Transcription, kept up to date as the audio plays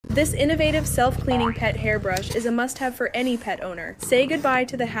This innovative self-cleaning pet hairbrush is a must-have for any pet owner. Say goodbye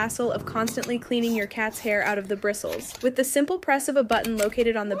to the hassle of constantly cleaning your cat's hair out of the bristles. With the simple press of a button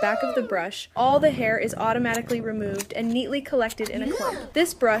located on the back of the brush, all the hair is automatically removed and neatly collected in a clump.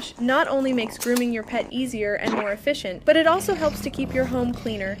 This brush not only makes grooming your pet easier and more efficient, but it also helps to keep your home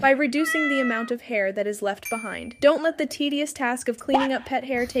cleaner by reducing the amount of hair that is left behind. Don't let the tedious task of cleaning up pet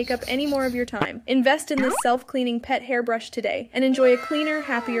hair take up any more of your time. Invest in this self-cleaning pet hairbrush today and enjoy a cleaner,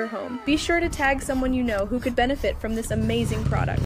 happier home. Be sure to tag someone you know who could benefit from this amazing product.